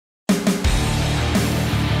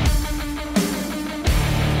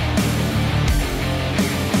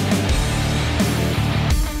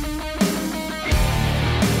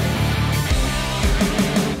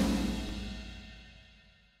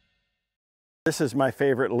This is my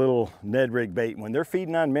favorite little Ned Rig bait. When they're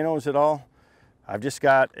feeding on minnows at all, I've just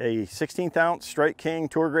got a 16th ounce Strike King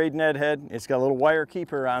tour grade Ned head. It's got a little wire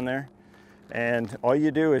keeper on there. And all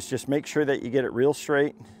you do is just make sure that you get it real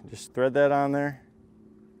straight. Just thread that on there,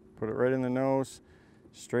 put it right in the nose,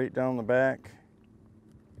 straight down the back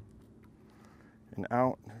and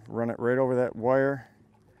out. Run it right over that wire,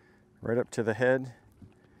 right up to the head.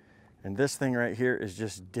 And this thing right here is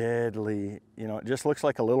just deadly. You know, it just looks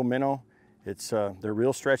like a little minnow. They're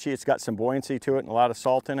real stretchy. It's got some buoyancy to it and a lot of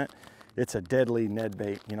salt in it. It's a deadly Ned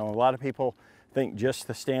bait. You know, a lot of people think just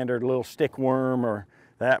the standard little stick worm or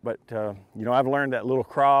that, but you know, I've learned that little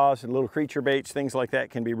craws and little creature baits, things like that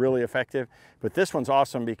can be really effective. But this one's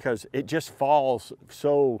awesome because it just falls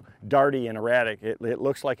so darty and erratic. It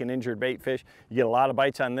looks like an injured bait fish. You get a lot of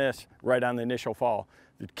bites on this right on the initial fall.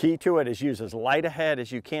 The key to it is use as light a head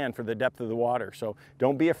as you can for the depth of the water. So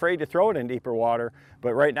don't be afraid to throw it in deeper water.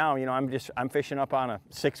 But right now, you know, I'm fishing up on a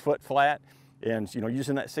 6-foot flat, and you know,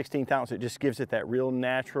 using that 16th ounce, it just gives it that real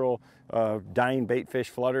natural dying bait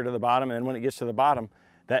fish flutter to the bottom. And then when it gets to the bottom,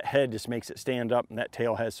 that head just makes it stand up, and that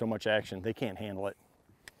tail has so much action, they can't handle it.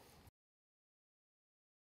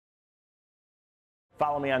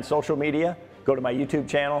 Follow me on social media, go to my YouTube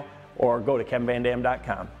channel, or go to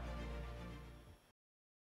kevinvandam.com.